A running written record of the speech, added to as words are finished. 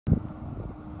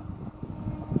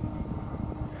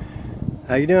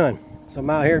How you doing? So I'm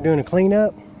out here doing a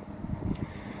cleanup.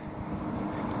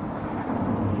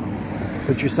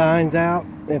 Put your signs out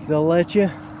if they'll let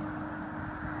you.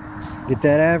 Get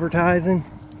that advertising.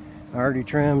 I already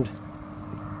trimmed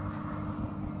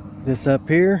this up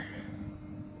here.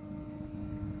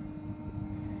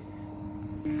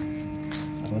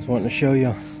 I was wanting to show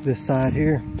you this side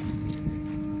here.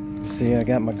 You see, I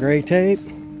got my gray tape.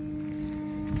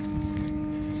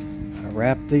 I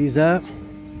wrapped these up.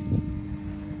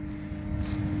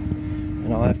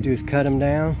 And all I have to do is cut them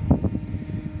down.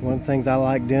 One of the things I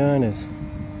like doing is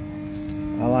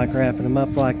I like wrapping them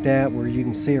up like that where you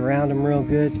can see around them real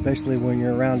good, especially when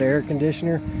you're around the air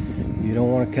conditioner. You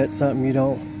don't want to cut something you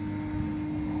don't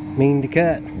mean to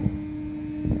cut.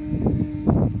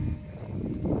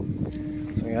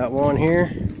 So we got one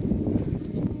here.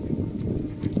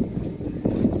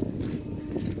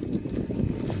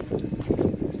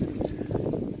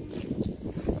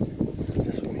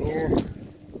 This one here.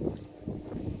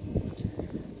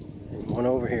 And one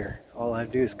over here. All I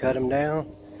have to do is cut them down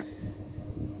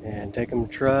and take them to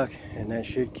the truck, and that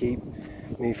should keep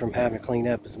me from having to clean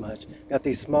up as much. Got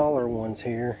these smaller ones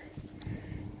here.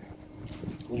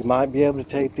 You might be able to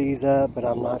tape these up, but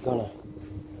I'm not gonna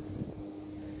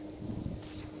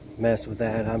mess with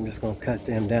that. I'm just gonna cut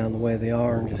them down the way they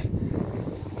are and just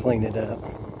clean it up.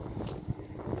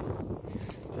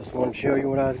 Just wanted to show you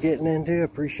what I was getting into.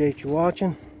 Appreciate you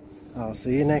watching. I'll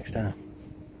see you next time.